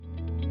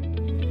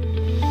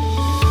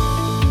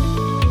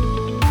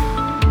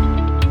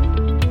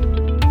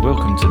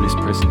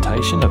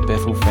presentation of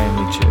Bethel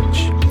Family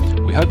Church.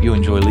 We hope you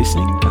enjoy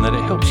listening and that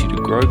it helps you to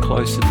grow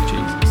closer to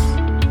Jesus.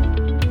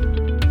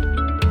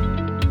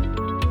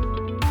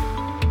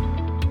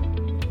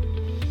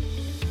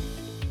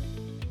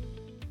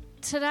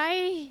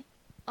 Today,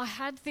 I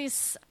had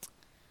this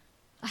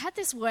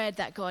word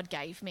that God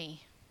gave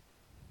me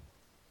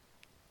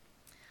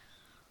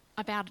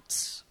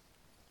about,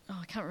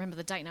 I can't remember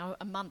the date now,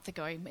 a month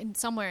ago,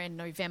 somewhere in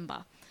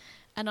November.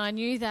 And I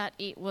knew that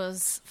it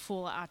was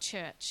for our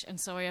church. And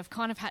so I've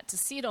kind of had to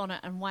sit on it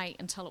and wait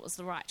until it was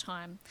the right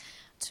time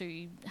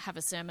to have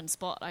a sermon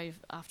spot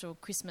after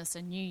Christmas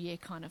and New Year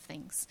kind of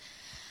things.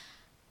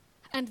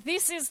 And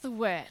this is the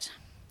word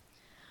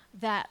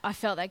that I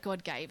felt that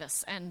God gave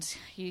us. And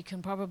you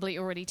can probably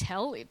already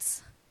tell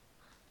it's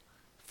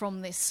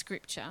from this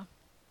scripture.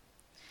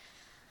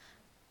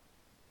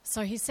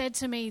 So he said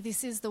to me,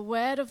 this is the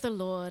word of the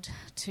Lord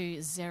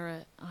to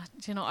Zerah.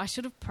 I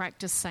should have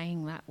practiced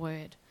saying that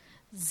word.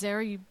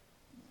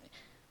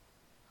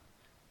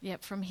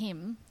 From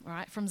him,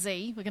 right? From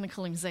Z, we're going to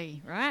call him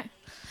Z, right?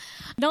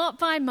 Not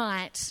by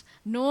might,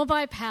 nor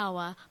by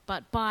power,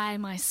 but by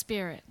my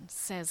spirit,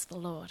 says the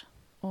Lord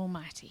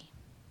Almighty.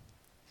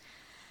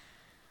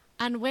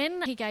 And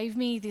when he gave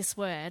me this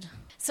word,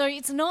 so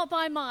it's not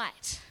by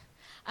might,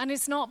 and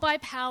it's not by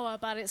power,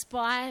 but it's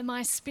by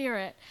my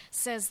spirit,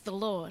 says the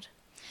Lord.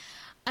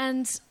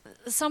 And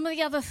some of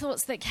the other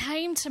thoughts that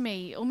came to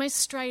me almost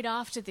straight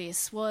after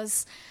this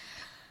was,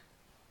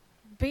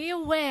 be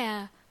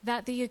aware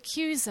that the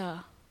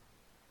accuser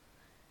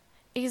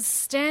is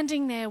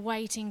standing there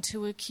waiting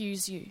to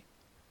accuse you.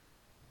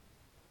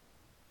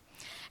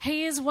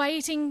 He is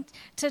waiting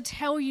to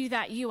tell you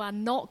that you are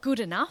not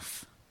good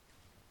enough.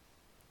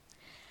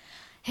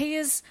 He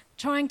is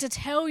trying to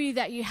tell you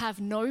that you have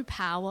no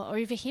power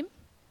over him.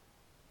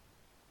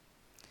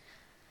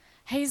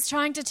 He's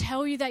trying to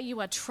tell you that you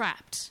are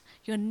trapped.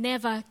 You're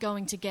never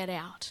going to get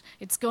out.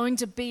 It's going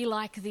to be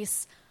like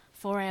this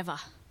forever.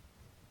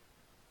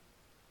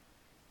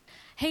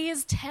 He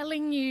is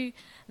telling you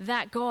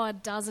that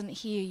God doesn't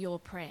hear your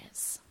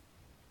prayers.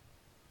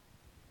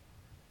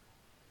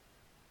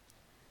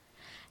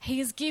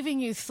 He is giving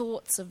you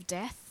thoughts of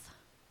death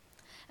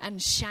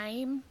and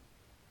shame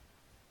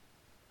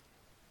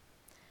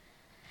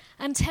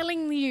and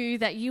telling you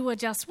that you are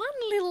just one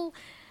little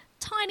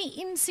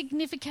tiny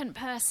insignificant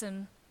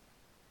person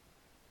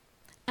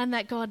and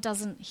that God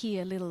doesn't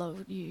hear little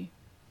of you.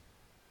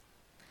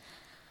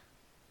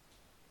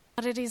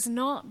 But it is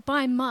not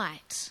by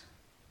might.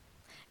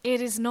 It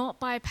is not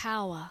by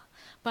power,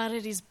 but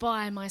it is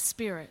by my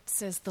spirit,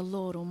 says the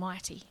Lord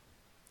Almighty.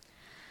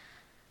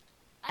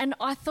 And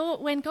I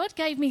thought when God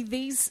gave me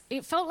these,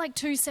 it felt like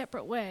two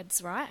separate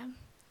words, right?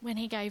 When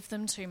he gave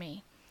them to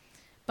me.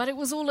 But it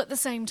was all at the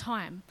same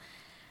time.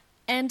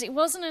 And it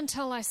wasn't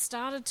until I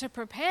started to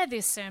prepare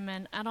this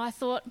sermon and I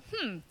thought,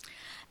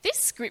 this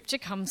scripture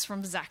comes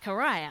from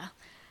Zechariah.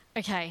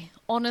 Okay,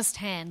 honest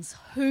hands.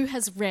 Who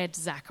has read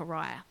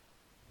Zechariah?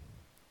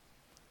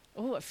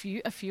 Oh, a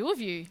few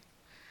of you.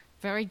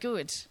 Very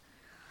good.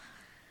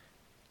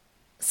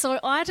 So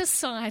I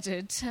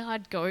decided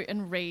I'd go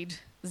and read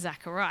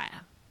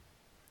Zechariah.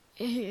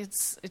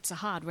 It's a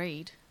hard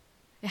read.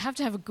 You have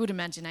to have a good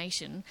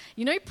imagination.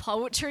 You know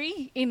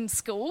poetry in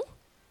school?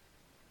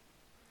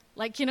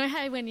 Like, you know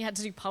how when you had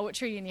to do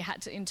poetry and you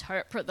had to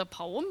interpret the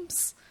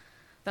poems?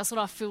 That's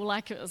what I feel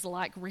like it was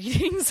like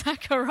reading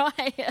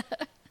Zechariah.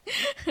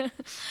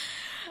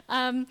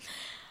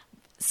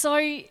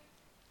 So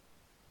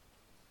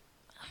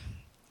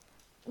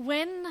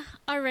when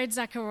I read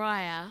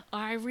Zechariah,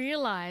 I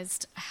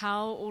realised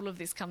how all of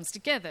this comes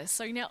together.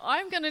 So now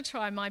I'm going to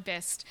try my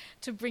best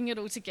to bring it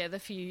all together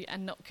for you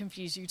and not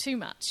confuse you too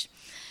much.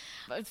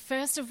 But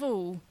first of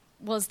all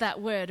was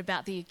that word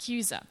about the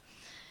accuser.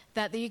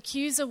 That the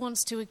accuser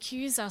wants to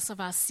accuse us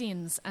of our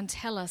sins and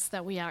tell us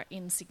that we are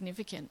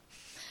insignificant.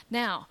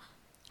 Now,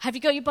 have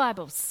you got your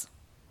Bibles?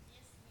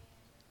 Yes,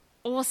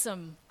 ma'am.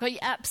 Awesome. Got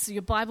your apps,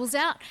 your Bibles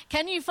out?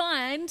 Can you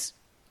find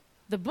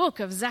the book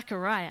of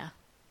Zechariah?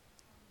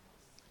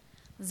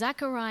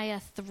 Zechariah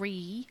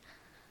 3,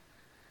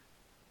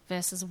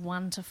 verses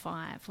 1 to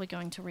 5. We're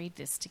going to read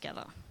this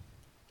together.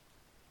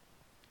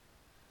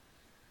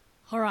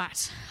 All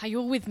right, are you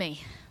all with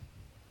me?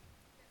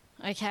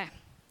 Okay.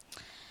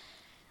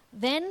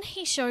 Then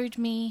he showed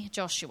me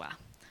Joshua,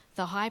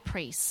 the high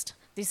priest.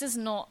 This is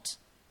not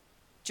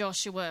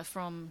Joshua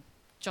from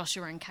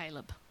Joshua and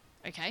Caleb,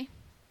 okay?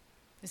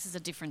 This is a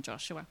different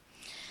Joshua.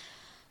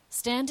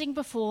 Standing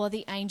before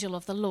the angel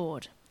of the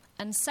Lord,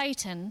 and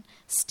Satan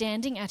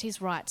standing at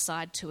his right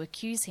side to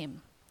accuse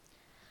him.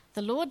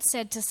 The Lord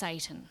said to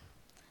Satan,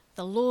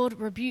 "The Lord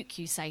rebuke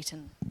you,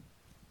 Satan.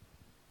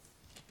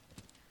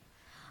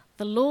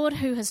 The Lord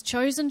who has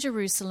chosen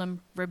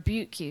Jerusalem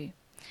rebuke you.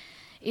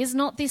 Is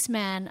not this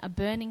man a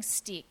burning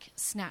stick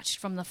snatched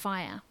from the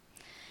fire?"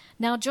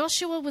 Now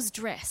Joshua was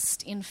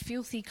dressed in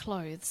filthy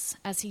clothes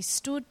as he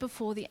stood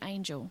before the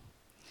angel.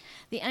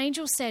 The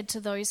angel said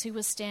to those who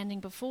were standing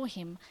before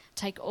him,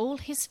 "Take all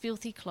his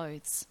filthy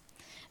clothes."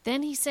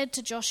 Then he said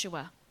to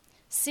Joshua,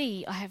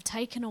 See, I have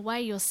taken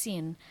away your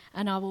sin,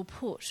 and I will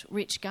put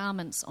rich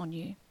garments on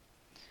you.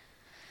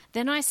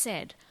 Then I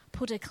said,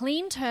 put a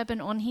clean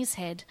turban on his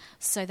head.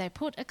 So they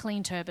put a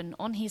clean turban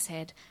on his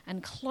head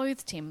and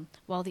clothed him,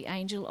 while the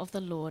angel of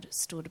the Lord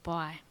stood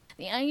by.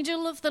 The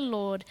angel of the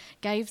Lord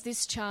gave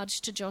this charge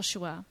to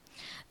Joshua.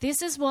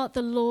 This is what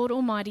the Lord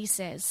Almighty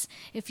says.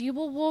 If you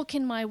will walk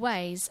in my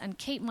ways and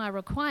keep my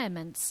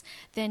requirements,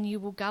 then you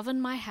will govern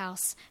my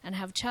house and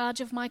have charge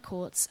of my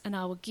courts, and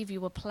I will give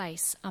you a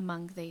place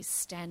among these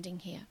standing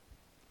here.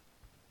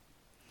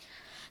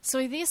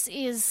 So this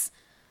is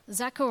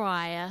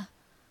Zechariah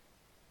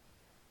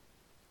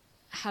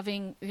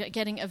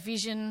getting a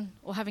vision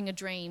or having a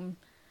dream.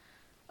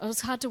 It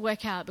was hard to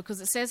work out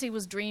because it says he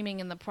was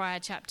dreaming in the prior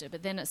chapter,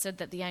 but then it said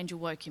that the angel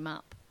woke him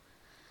up.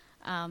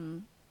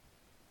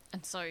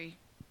 And so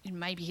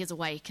maybe he's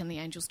awake and the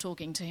angel's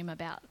talking to him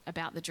about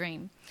the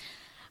dream.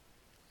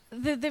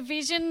 The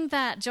vision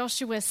that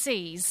Joshua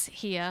sees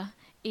here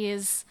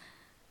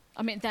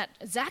that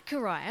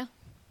Zechariah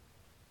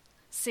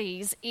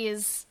sees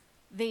is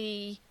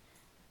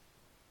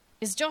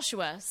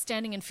Joshua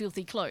standing in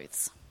filthy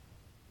clothes.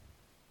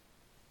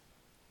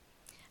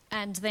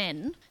 And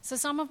then, so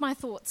some of my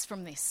thoughts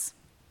from this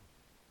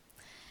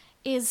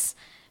is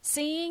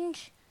seeing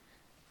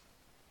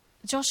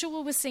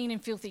Joshua was seen in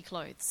filthy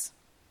clothes.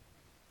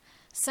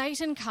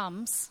 Satan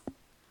comes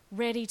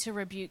ready to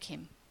rebuke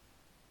him.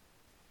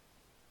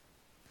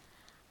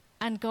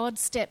 And God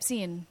steps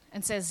in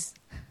and says,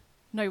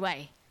 no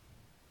way.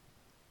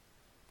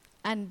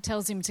 And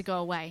tells him to go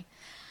away.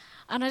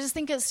 And I just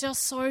think it's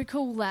just so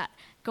cool that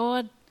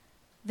God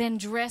then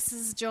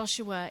dresses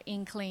Joshua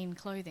in clean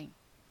clothing.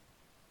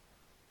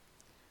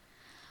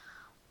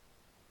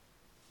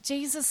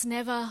 Jesus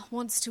never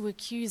wants to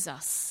accuse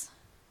us.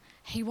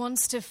 He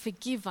wants to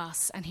forgive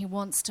us and he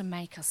wants to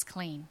make us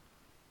clean.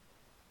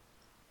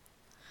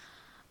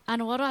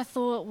 And what I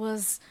thought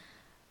was,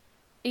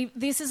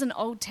 this is an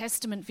Old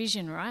Testament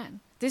vision, right?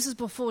 This is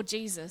before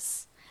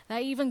Jesus.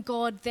 That even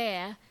God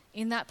there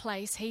in that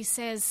place, he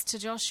says to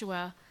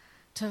Joshua,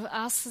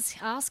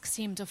 asks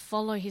him to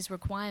follow his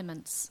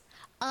requirements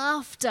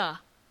after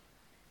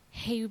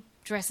he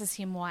dresses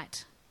him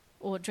white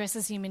or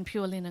dresses him in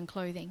pure linen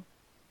clothing.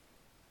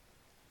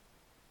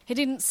 He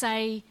didn't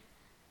say,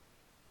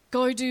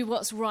 go do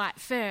what's right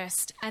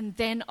first and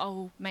then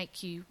I'll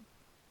make you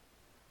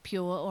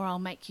pure or I'll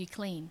make you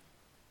clean.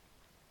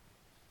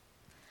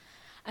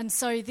 And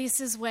so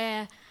this is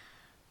where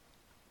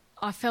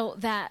I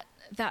felt that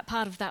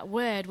part of that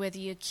word where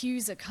the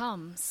accuser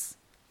comes.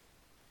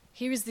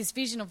 Here is this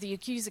vision of the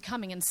accuser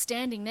coming and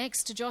standing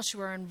next to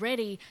Joshua and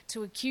ready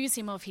to accuse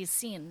him of his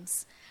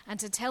sins and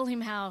to tell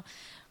him how,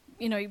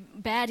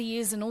 bad he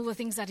is and all the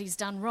things that he's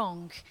done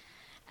wrong.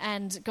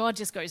 And God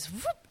just goes,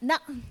 nah,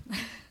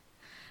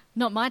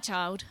 not my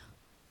child.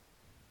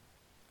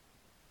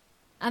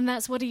 And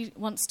that's what he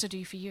wants to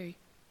do for you.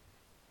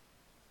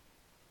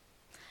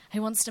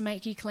 He wants to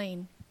make you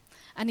clean.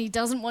 And he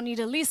doesn't want you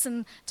to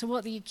listen to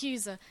what the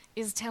accuser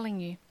is telling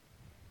you.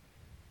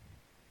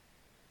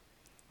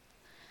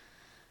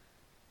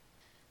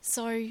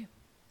 So,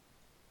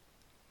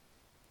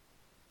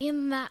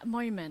 in that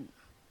moment,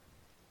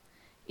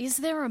 is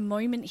there a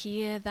moment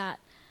here that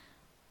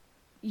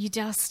you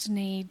just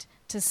need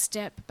to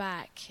step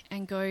back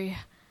and go,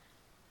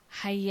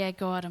 hey, yeah,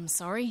 God, I'm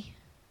sorry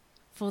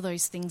for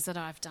those things that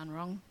I've done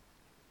wrong.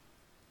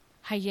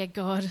 Hey, yeah,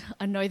 God,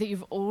 I know that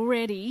you've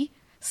already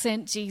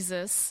sent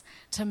Jesus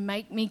to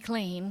make me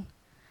clean.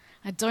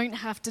 I don't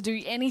have to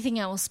do anything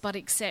else but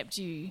accept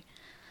you.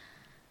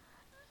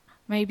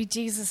 Maybe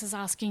Jesus is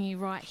asking you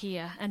right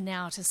here and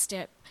now to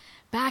step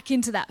back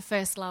into that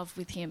first love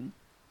with him.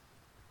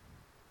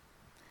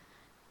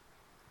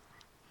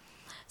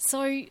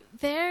 So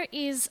there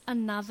is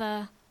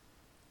another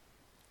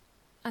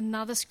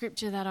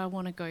scripture that I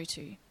want to go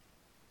to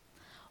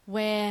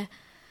where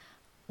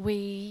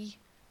we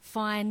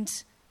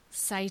find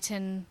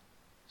Satan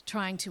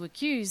trying to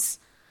accuse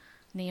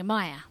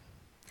Nehemiah.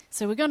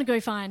 So we're going to go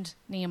find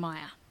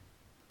Nehemiah.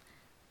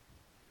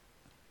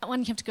 That one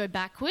you have to go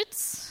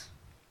backwards.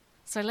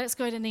 So let's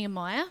go to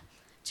Nehemiah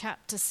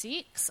chapter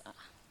 6.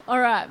 All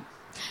right.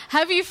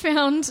 Have you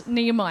found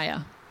Nehemiah?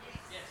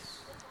 Yes.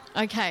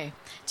 Okay.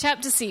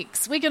 Chapter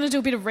 6. We're going to do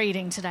a bit of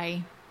reading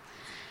today.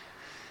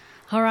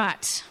 All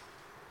right.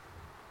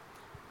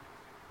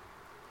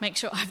 Make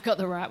sure I've got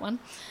the right one.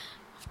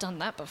 I've done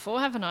that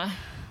before, haven't I?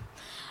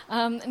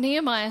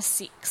 Nehemiah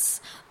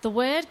 6. The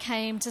word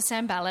came to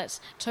Sanballat,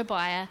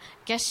 Tobiah,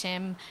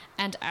 Geshem,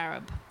 and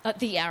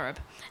the Arab,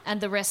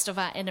 and the rest of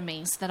our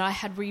enemies, that I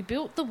had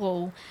rebuilt the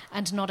wall,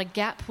 and not a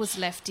gap was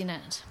left in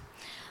it.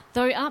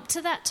 Though up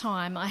to that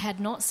time I had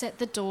not set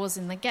the doors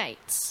in the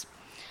gates.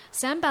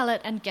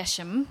 Sanballat and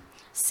Geshem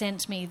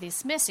sent me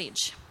this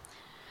message.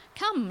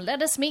 Come,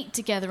 let us meet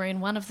together in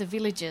one of the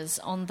villages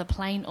on the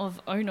plain of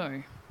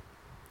Ono.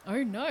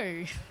 Oh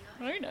no.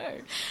 Oh no.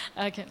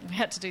 Okay, we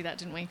had to do that,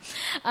 didn't we?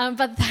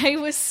 But they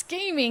were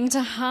scheming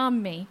to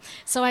harm me.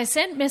 So I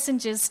sent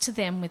messengers to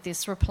them with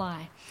this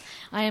reply.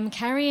 I am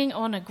carrying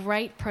on a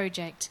great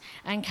project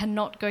and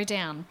cannot go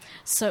down.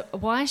 So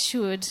why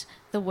should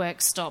the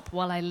work stop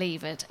while I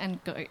leave it and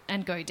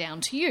go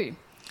down to you?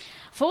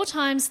 4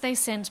 times they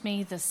sent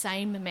me the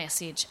same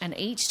message, and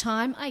each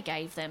time I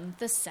gave them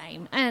the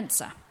same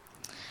answer.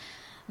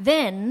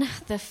 Then,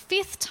 the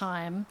 5th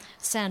time,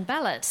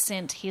 Sanballat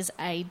sent his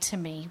aide to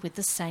me with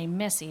the same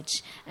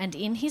message, and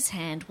in his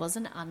hand was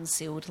an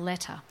unsealed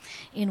letter,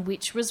 in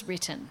which was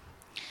written,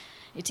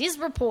 "It is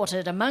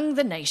reported among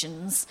the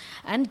nations,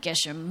 and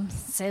Geshem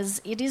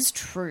says it is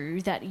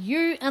true, that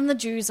you and the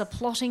Jews are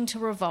plotting to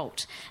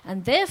revolt,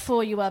 and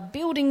therefore you are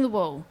building the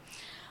wall.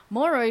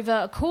 Moreover,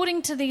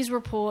 according to these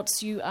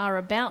reports, you are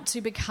about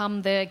to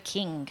become their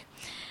king,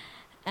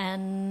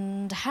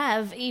 and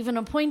have even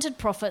appointed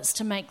prophets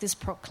to make this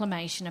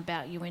proclamation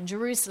about you in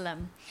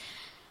Jerusalem.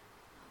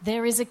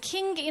 There is a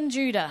king in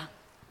Judah.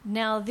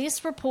 Now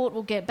this report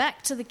will get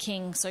back to the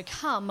king, so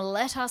come,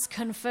 let us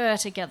confer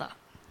together."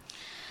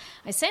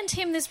 I sent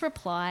him this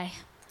reply,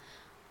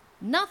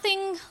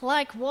 "Nothing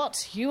like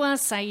what you are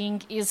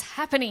saying is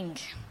happening.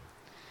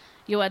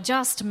 You are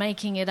just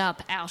making it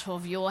up out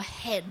of your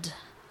head."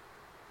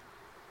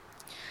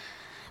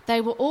 They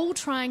were all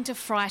trying to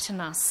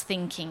frighten us,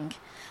 thinking,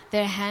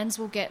 their hands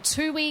will get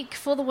too weak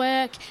for the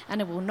work and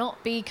it will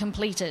not be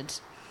completed.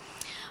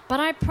 But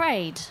I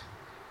prayed,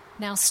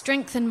 "Now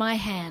strengthen my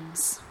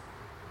hands."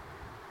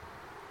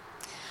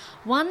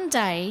 One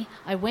day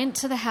I went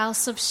to the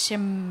house of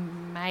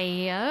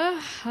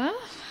Shemaiah,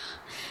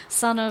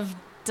 son of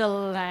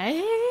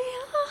Delaiah,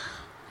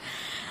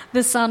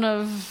 the son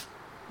of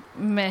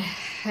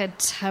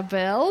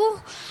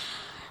Mehetabel,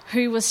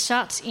 who was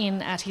shut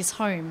in at his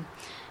home.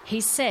 He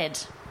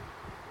said,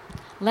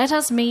 "Let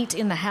us meet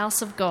in the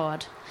house of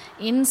God,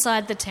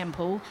 inside the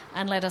temple,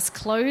 and let us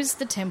close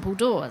the temple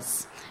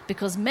doors,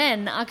 because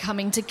men are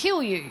coming to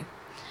kill you.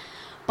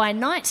 By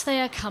night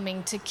they are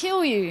coming to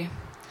kill you."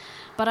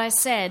 But I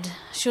said,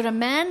 "Should a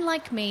man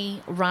like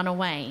me run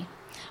away?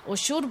 Or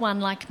should one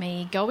like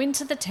me go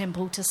into the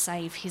temple to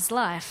save his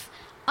life?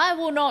 I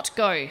will not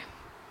go."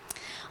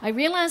 I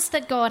realized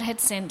that God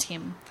had sent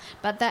him,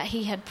 but that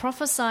he had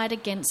prophesied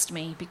against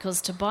me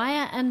because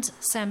Tobiah and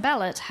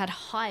Sanballat had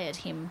hired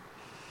him.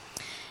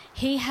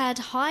 He had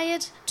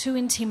hired to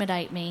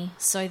intimidate me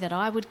so that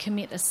I would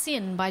commit a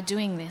sin by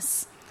doing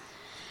this,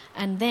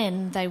 and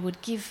then they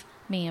would give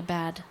me a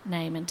bad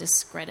name and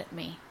discredit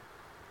me.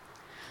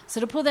 So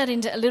to put that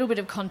into a little bit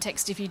of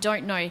context, if you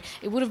don't know,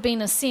 it would have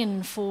been a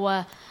sin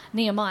for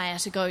Nehemiah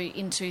to go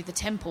into the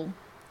temple.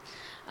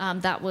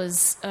 That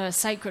was a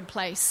sacred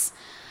place,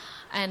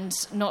 and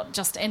not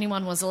just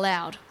anyone was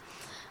allowed.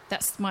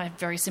 That's my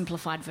very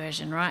simplified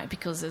version, right?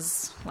 Because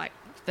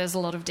there's a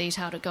lot of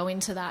detail to go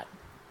into that.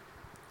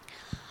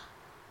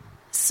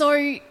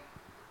 So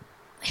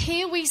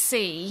here we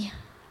see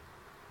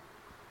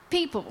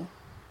people,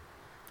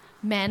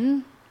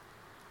 men,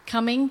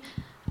 coming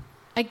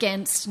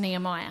against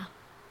Nehemiah,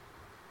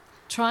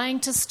 trying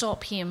to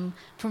stop him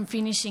from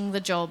finishing the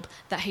job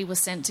that he was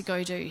sent to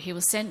go do. He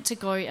was sent to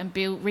go and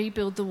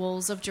rebuild the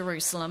walls of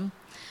Jerusalem,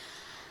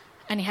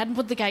 and he hadn't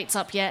put the gates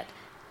up yet,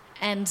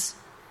 and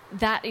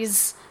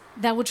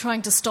they were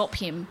trying to stop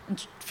him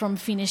from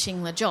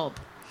finishing the job.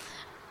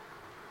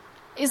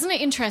 Isn't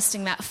it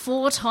interesting that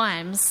 4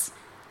 times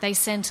they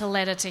sent a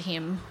letter to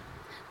him,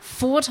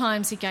 4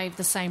 times he gave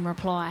the same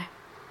reply?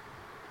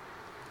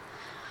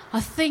 I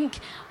think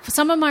for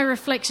some of my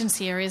reflections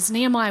here is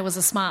Nehemiah was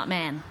a smart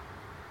man.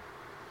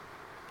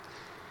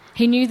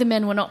 He knew the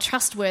men were not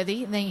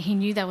trustworthy. He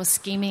knew they were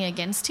scheming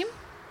against him.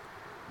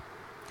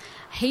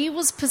 He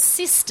was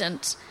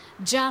persistent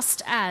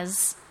just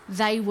as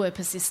they were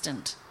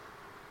persistent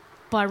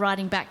by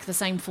writing back the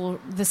same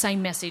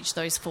message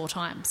those 4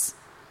 times.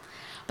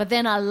 But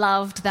then I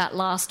loved that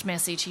last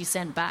message he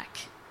sent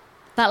back.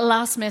 That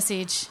last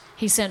message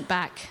he sent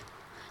back.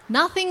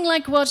 Nothing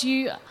like what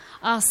you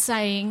are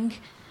saying,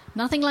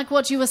 nothing like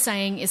what you were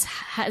saying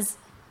has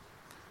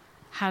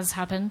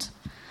happened.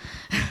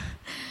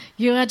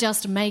 You are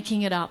just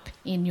making it up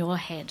in your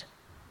head.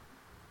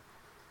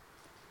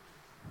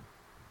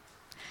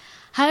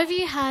 Have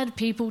you had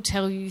people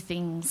tell you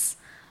things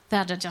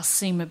that just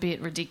seem a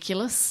bit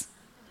ridiculous?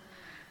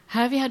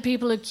 Have you had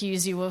people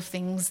accuse you of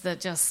things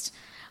that just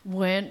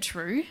weren't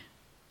true?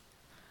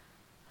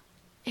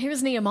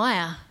 Here's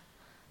Nehemiah.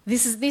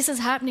 This is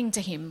happening to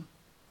him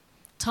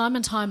time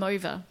and time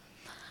over.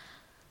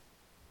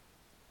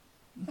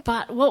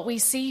 But what we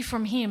see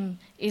from him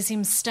is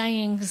him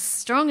staying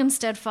strong and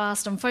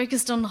steadfast and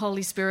focused on the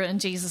Holy Spirit and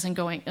Jesus and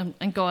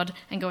God,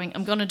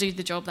 I'm going to do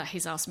the job that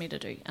he's asked me to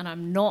do, and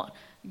I'm not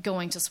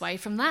going to sway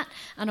from that,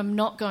 and I'm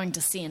not going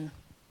to sin.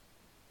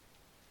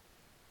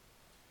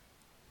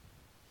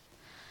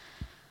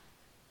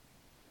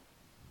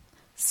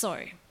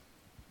 So,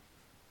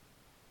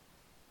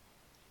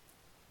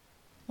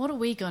 what are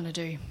we going to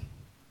do?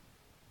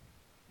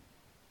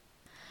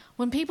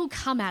 When people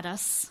come at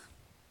us,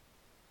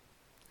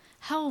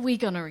 how are we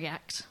going to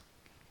react?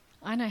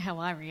 I know how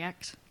I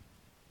react.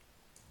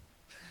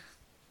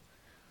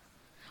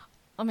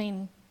 I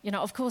mean,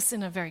 of course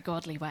in a very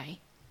godly way.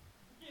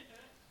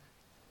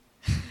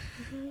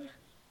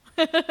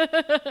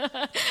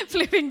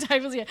 Flipping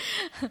tables, yeah.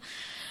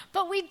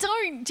 But we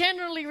don't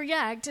generally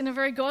react in a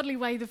very godly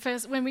way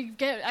when we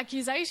get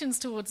accusations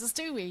towards us,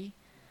 do we?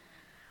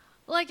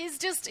 Like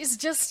it's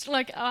just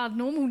like our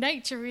normal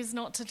nature is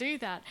not to do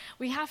that.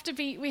 We have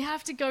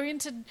to go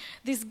into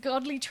this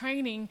godly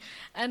training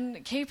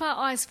and keep our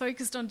eyes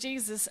focused on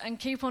Jesus and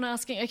keep on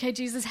asking, okay,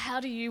 Jesus, how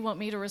do you want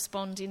me to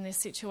respond in this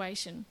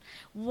situation?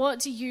 What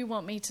do you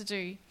want me to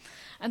do?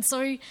 And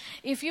so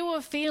if you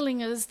are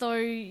feeling as though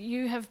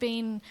you have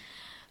been,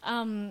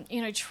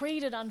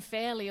 treated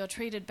unfairly or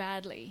treated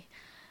badly,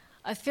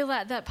 I feel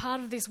that part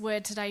of this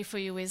word today for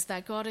you is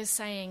that God is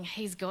saying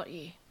he's got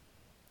you.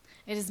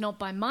 It is not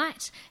by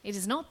might, it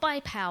is not by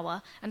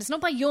power, and it's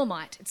not by your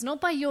might, it's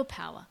not by your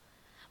power,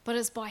 but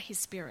it's by his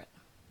Spirit.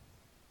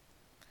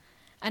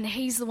 And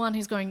he's the one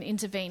who's going to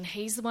intervene.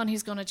 He's the one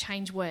who's going to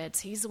change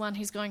words. He's the one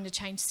who's going to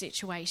change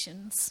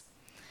situations.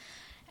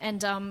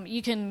 And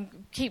you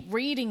can keep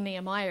reading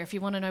Nehemiah if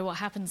you want to know what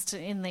happens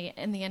in the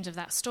end of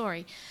that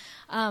story.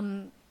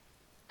 And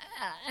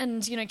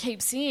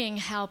keep seeing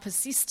how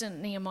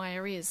persistent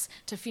Nehemiah is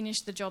to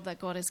finish the job that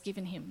God has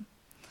given him.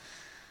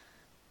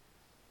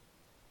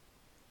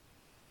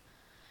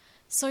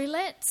 So I'm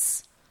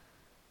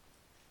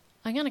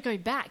going to go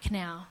back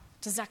now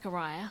to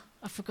Zechariah.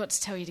 I forgot to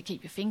tell you to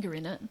keep your finger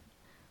in it.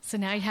 So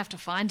now you have to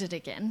find it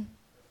again.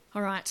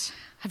 All right.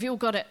 Have you all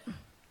got it?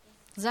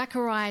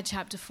 Zechariah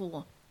chapter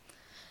 4.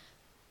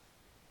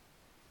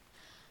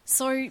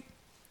 So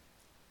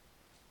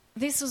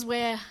this is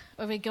where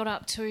we got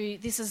up to.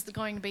 This is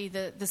going to be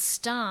the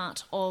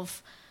start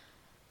of,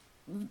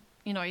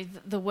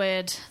 the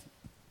word,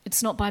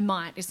 it's not by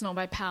might, it's not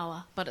by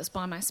power, but it's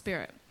by my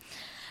Spirit.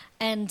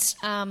 And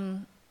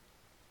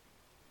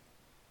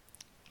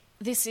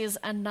this is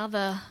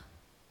another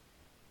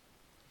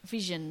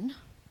vision.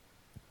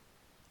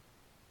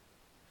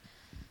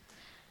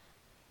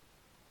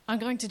 I'm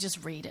going to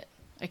just read it,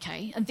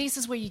 okay? And this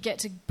is where you get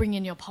to bring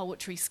in your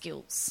poetry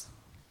skills.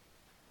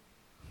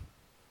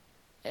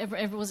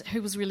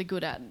 Who was really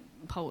good at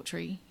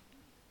poetry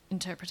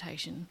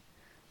interpretation?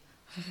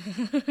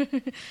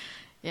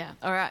 Yeah,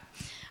 all right.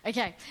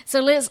 Okay, so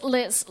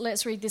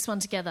let's read this one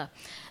together.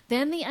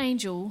 Then the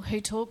angel who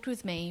talked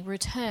with me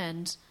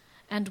returned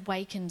and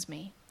wakened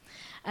me,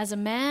 as a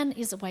man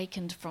is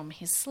awakened from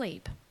his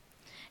sleep.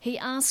 He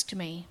asked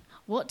me,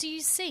 "What do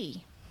you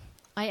see?"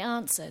 I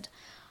answered,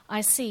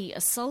 "I see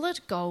a solid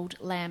gold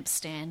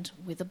lampstand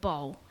with a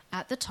bowl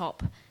at the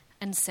top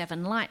and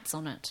 7 lights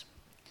on it.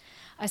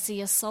 I see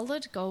a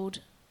solid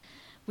gold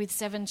with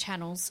 7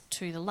 channels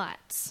to the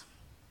lights.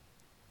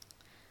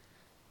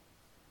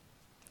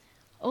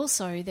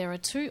 Also, there are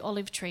 2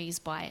 olive trees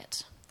by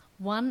it,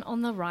 one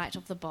on the right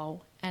of the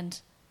bowl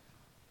and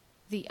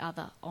the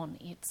other on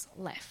its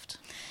left."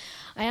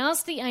 I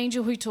asked the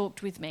angel who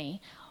talked with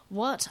me,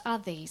 "What are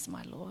these,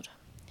 my Lord?"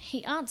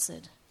 He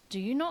answered, "Do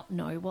you not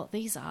know what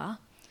these are?"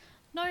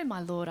 "No,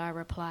 my Lord," I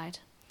replied.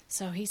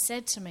 So he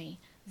said to me,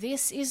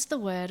 "This is the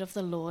word of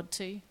the Lord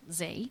to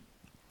Z.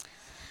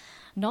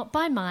 Not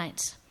by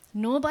might,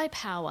 nor by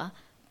power,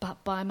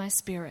 but by my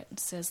Spirit,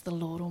 says the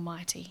Lord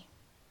Almighty."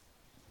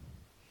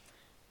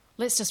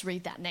 Let's just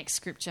read that next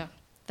scripture,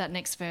 that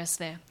next verse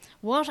there.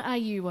 "What are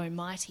you, O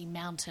mighty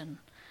mountain,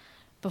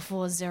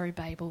 before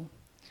Zerubbabel?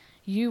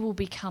 You will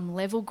become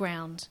level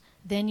ground.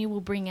 Then you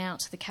will bring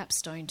out the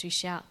capstone to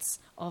shouts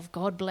of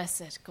God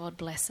bless it, God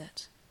bless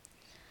it."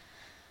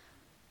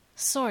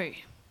 So,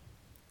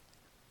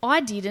 I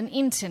did an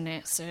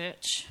internet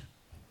search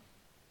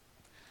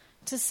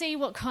to see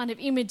what kind of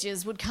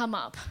images would come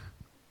up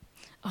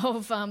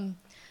of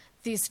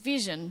this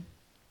vision.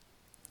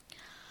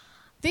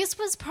 This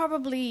was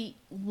probably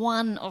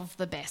one of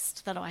the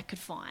best that I could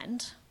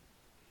find.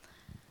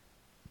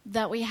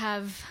 That we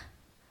have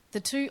the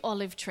 2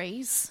 olive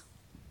trees,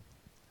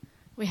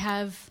 we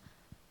have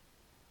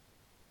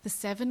the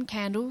 7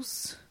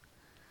 candles,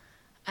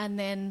 and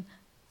then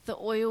the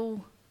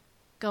oil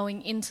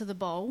going into the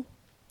bowl.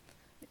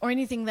 Or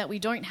anything that we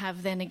don't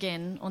have then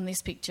again on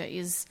this picture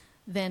is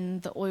then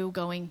the oil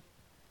going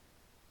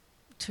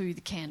to the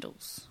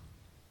candles.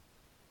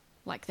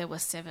 Like there were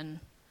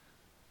 7.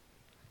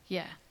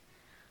 Yeah.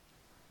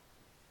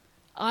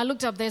 I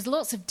looked up, there's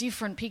lots of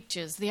different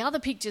pictures. The other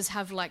pictures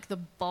have like the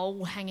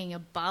bowl hanging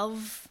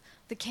above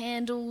the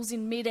candles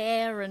in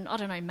midair, and I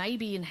don't know,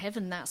 maybe in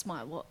heaven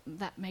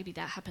maybe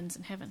that happens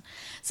in heaven.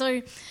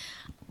 So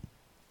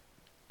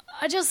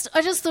I just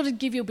thought I'd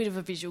give you a bit of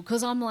a visual,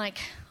 because I'm like,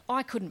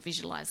 I couldn't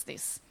visualize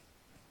this.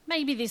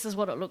 Maybe this is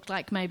what it looked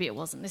like, maybe it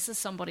wasn't. This is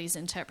somebody's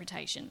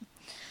interpretation.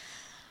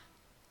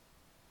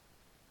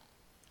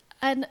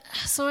 And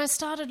so I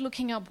started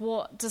looking up,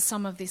 what does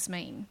some of this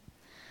mean?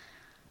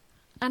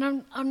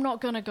 And I'm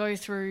not going to go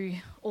through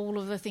all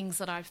of the things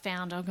that I've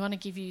found. I'm going to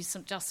give you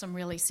some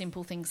really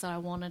simple things that I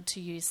wanted to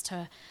use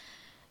to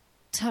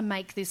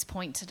make this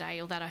point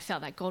today, or that I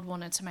felt that God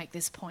wanted to make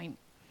this point.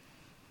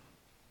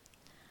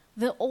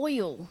 The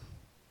oil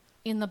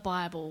in the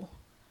Bible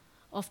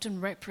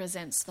often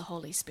represents the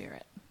Holy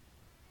Spirit.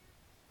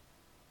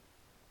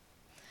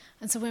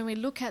 And so when we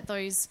look at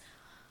those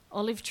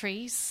olive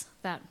trees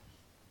that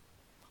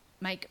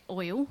make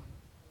oil,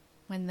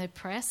 when they're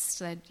pressed,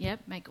 they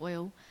make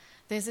oil,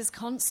 there's this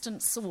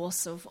constant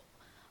source of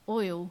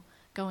oil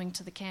going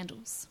to the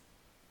candles,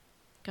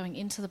 going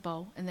into the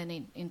bowl and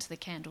then into the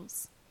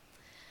candles.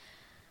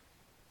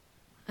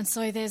 And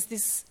so there's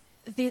this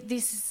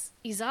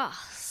is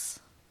us.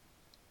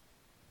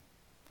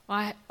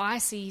 I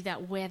see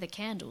that we're the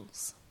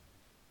candles,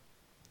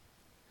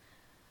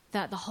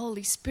 that the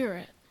Holy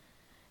Spirit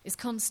is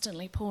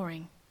constantly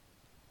pouring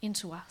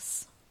into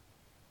us.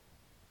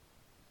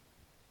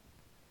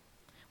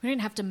 We don't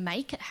have to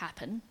make it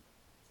happen.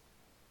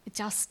 It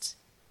just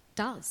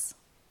does.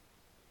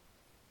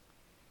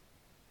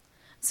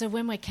 So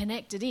when we're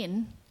connected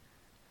in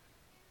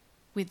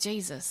with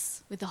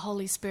Jesus, with the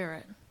Holy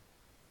Spirit,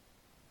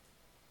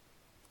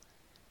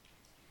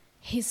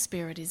 His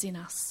Spirit is in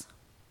us.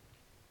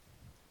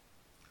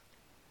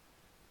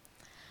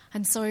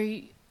 And so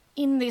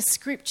in this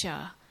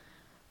scripture,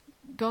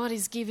 God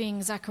is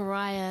giving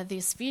Zechariah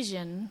this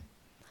vision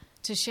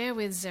to share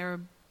with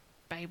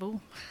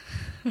Zerubbabel.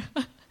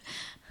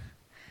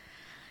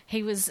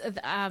 He was,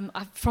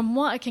 from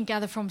what I can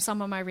gather from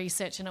some of my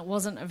research, and it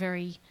wasn't a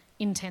very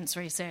intense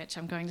research,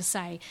 I'm going to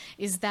say,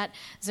 is that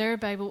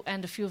Zerubbabel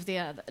and a few of the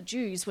other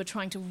Jews were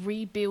trying to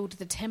rebuild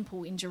the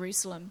temple in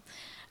Jerusalem.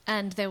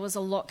 And there was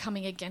a lot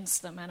coming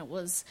against them, and it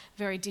was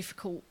very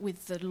difficult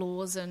with the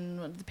laws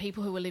and the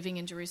people who were living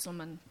in Jerusalem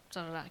and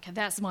okay,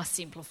 that's my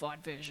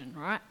simplified version,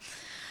 right?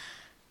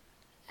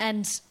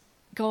 And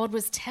God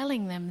was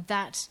telling them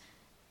that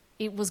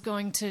it was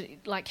going to,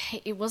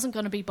 it wasn't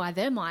going to be by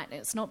their might,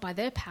 it's not by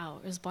their power,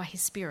 it was by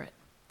His Spirit,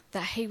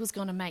 that He was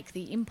going to make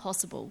the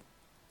impossible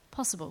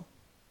possible.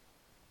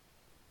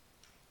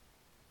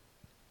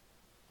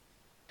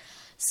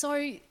 So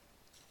I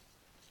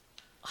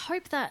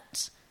hope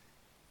that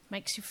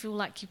makes you feel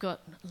like you've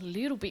got a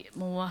little bit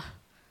more,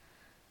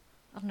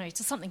 I don't know,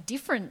 to something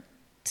different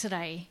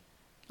today.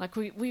 Like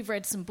we've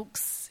read some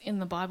books in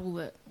the Bible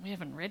that we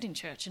haven't read in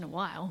church in a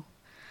while.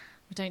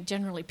 We don't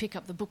generally pick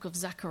up the book of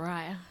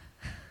Zechariah.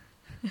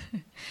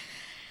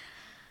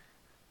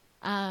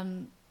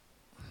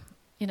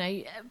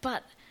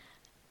 But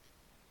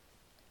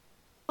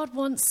God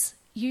wants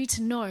you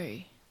to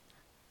know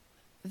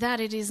that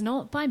it is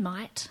not by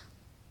might,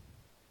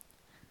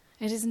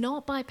 it is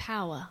not by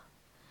power,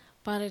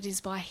 but it is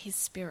by His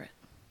Spirit.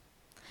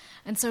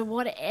 And so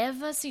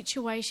whatever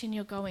situation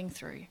you're going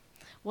through,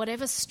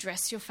 whatever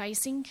stress you're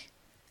facing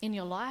in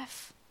your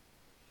life,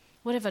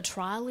 whatever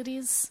trial it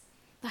is,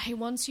 that He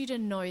wants you to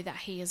know that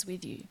He is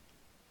with you.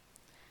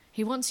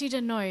 He wants you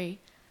to know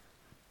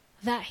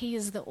that He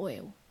is the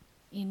oil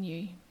in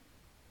you.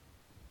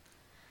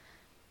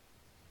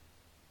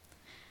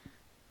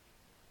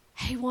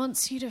 He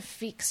wants you to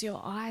fix your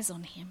eyes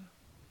on Him.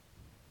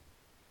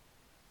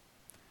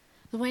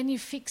 When you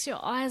fix your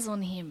eyes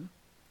on Him,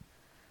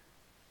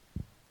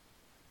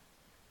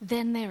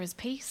 then there is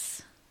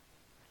peace.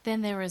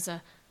 Then there is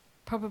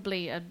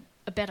probably a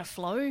better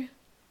flow.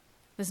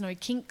 There's no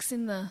kinks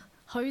in the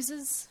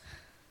hoses.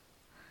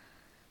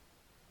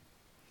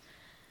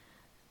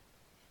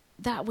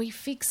 That we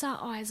fix our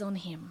eyes on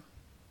Him.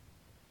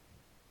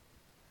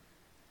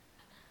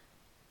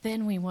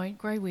 Then we won't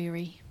grow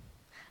weary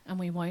and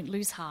we won't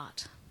lose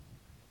heart.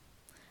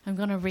 I'm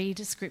going to read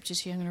a scripture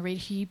to you. I'm going to read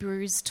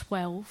Hebrews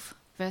 12,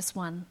 verse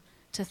 1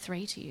 to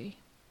 3 to you.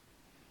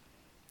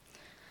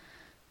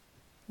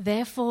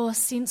 Therefore,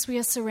 since we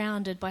are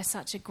surrounded by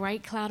such a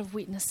great cloud of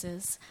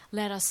witnesses,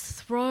 let us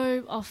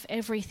throw off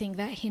everything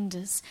that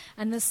hinders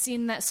and the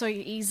sin that so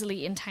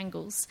easily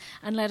entangles,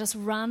 and let us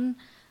run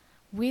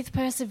with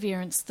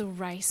perseverance the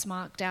race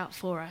marked out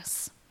for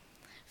us,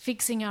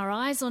 fixing our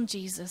eyes on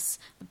Jesus,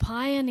 the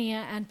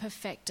pioneer and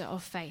perfecter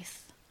of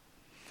faith.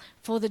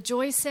 For the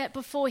joy set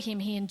before Him,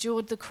 He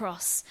endured the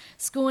cross,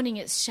 scorning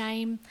its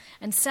shame,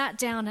 and sat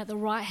down at the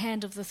right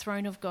hand of the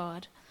throne of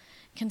God.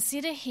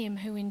 Consider Him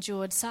who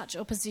endured such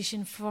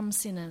opposition from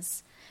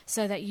sinners,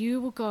 so that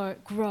you will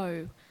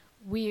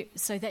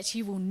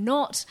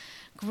not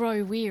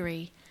grow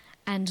weary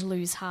and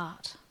lose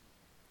heart.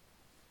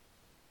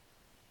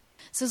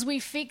 So as we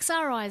fix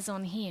our eyes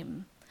on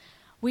Him,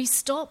 we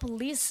stop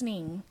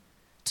listening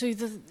to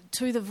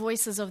the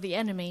voices of the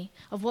enemy,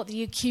 of what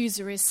the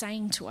accuser is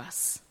saying to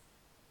us.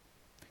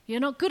 You're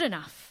not good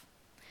enough.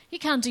 You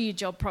can't do your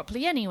job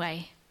properly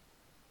anyway.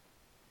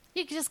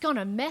 You're just going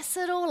to mess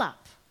it all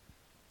up.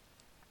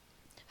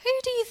 Who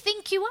do you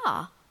think you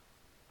are?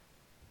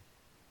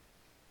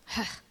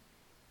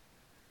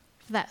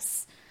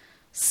 That's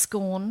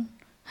scorn.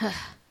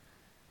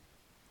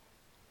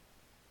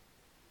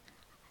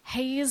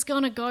 He is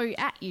going to go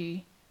at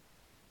you.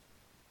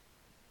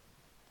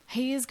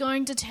 He is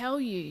going to tell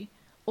you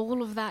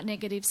all of that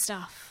negative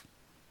stuff.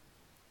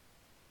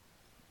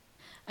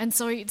 And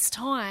so it's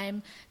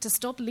time to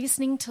stop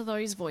listening to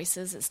those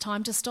voices. It's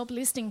time to stop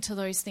listening to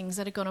those things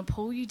that are going to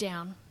pull you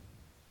down.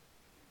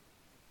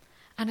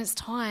 And it's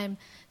time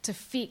to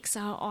fix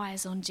our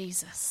eyes on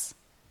Jesus.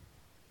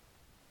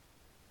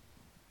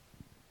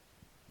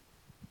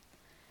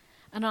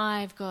 And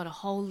I've got a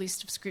whole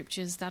list of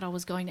scriptures that I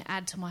was going to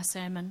add to my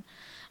sermon.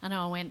 And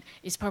I went,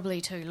 it's probably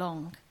too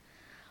long.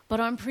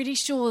 But I'm pretty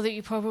sure that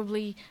you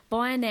probably,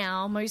 by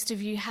now, most of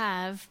you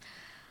have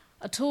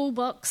a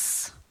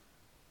toolbox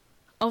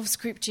of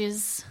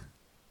scriptures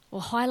or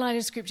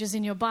highlighted scriptures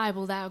in your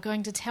Bible that are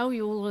going to tell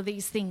you all of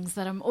these things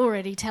that I'm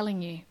already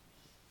telling you.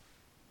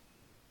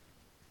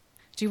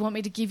 Do you want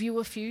me to give you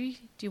a few?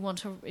 Do you want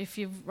to, if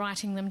you're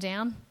writing them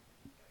down?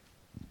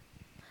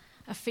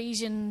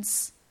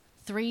 Ephesians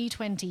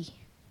 3:20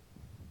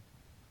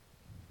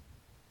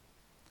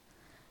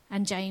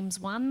 and James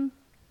 1.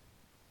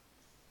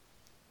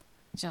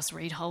 Just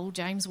read whole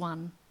James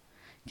 1.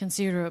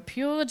 Consider it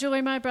pure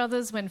joy, my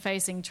brothers, when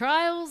facing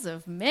trials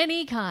of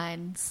many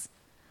kinds.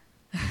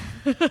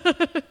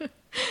 I'm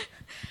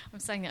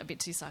saying that a bit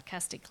too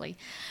sarcastically.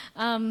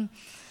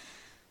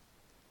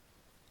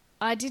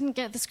 I didn't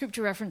get the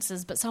scripture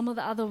references, but some of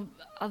the other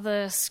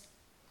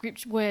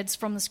words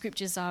from the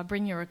scriptures are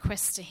bring your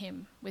requests to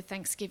him with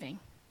thanksgiving.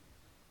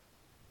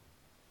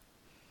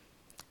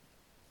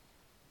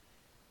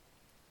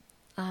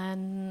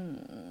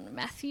 And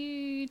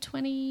Matthew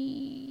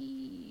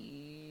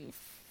 25,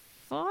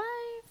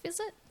 is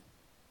it?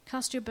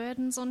 Cast your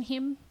burdens on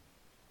him.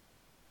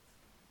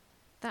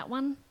 That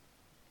one.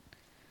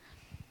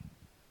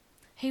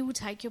 He will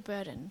take your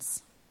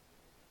burdens.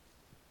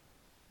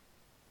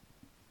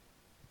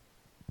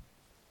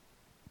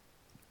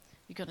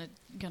 You're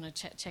gonna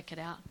check it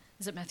out.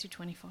 Is it Matthew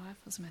 25 or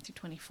is it Matthew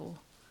 24?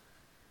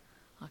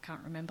 I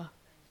can't remember.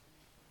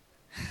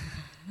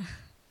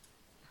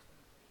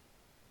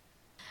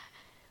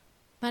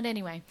 But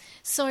anyway,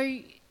 so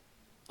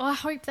I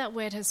hope that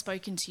word has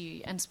spoken to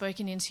you and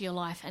spoken into your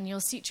life and your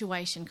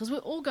situation, because we're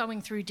all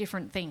going through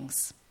different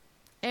things.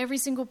 Every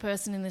single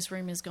person in this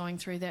room is going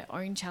through their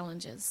own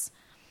challenges.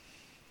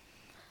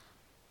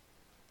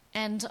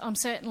 And I'm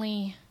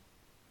certainly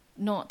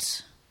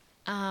not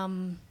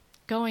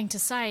going to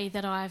say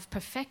that I've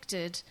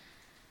perfected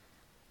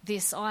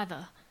this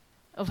either,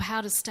 of how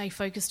to stay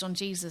focused on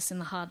Jesus in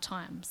the hard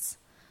times.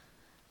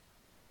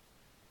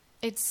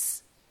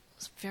 It's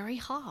very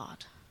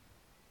hard.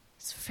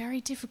 It's very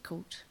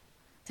difficult.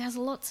 There's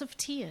lots of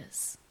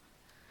tears.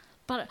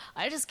 But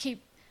I just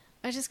keep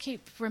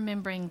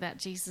remembering that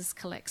Jesus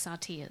collects our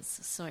tears.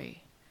 So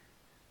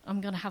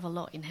I'm going to have a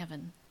lot in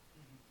heaven.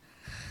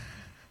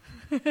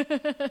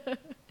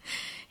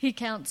 He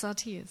counts our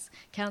tears,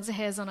 counts the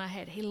hairs on our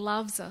head. He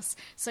loves us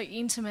so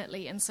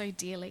intimately and so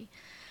dearly.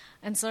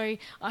 And so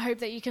I hope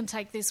that you can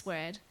take this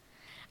word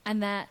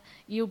and that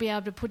you'll be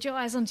able to put your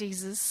eyes on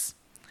Jesus,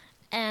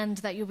 and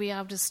that you'll be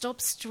able to stop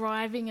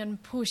striving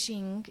and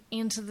pushing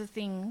into the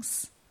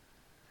things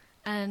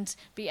and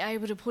be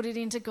able to put it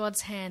into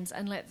God's hands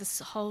and let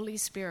the Holy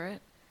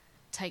Spirit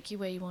take you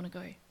where you want to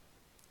go.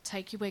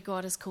 Take you where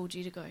God has called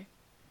you to go.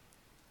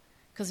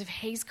 Because if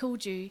he's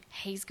called you,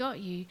 he's got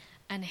you,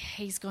 and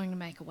he's going to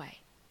make a way.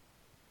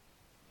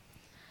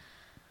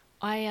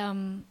 I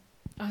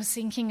was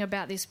thinking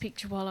about this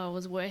picture while I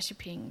was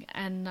worshipping,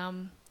 and I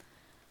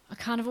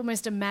kind of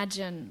almost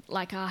imagine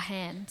like our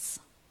hands.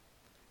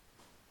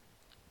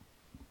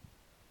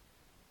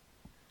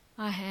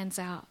 Our hands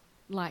out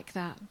like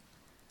that,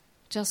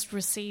 just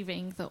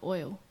receiving the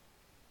oil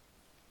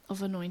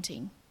of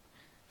anointing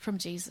from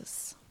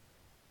Jesus,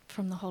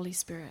 from the Holy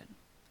Spirit.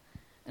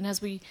 And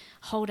as we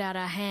hold out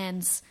our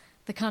hands,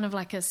 they're kind of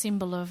like a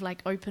symbol of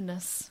like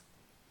openness.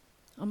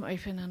 I'm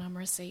open and I'm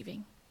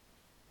receiving.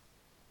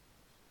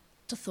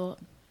 Just a thought.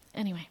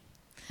 Anyway,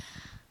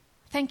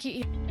 thank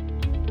you.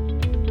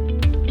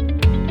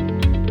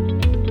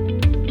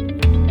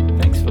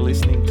 Thanks for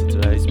listening to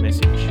today's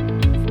message.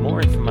 For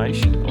more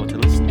information or to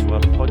listen to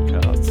other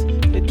podcasts,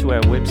 head to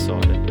our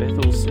website at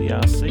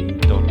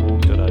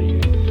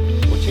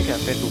bethelcrc.org.au or check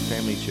out Bethel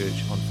Family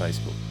Church on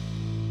Facebook.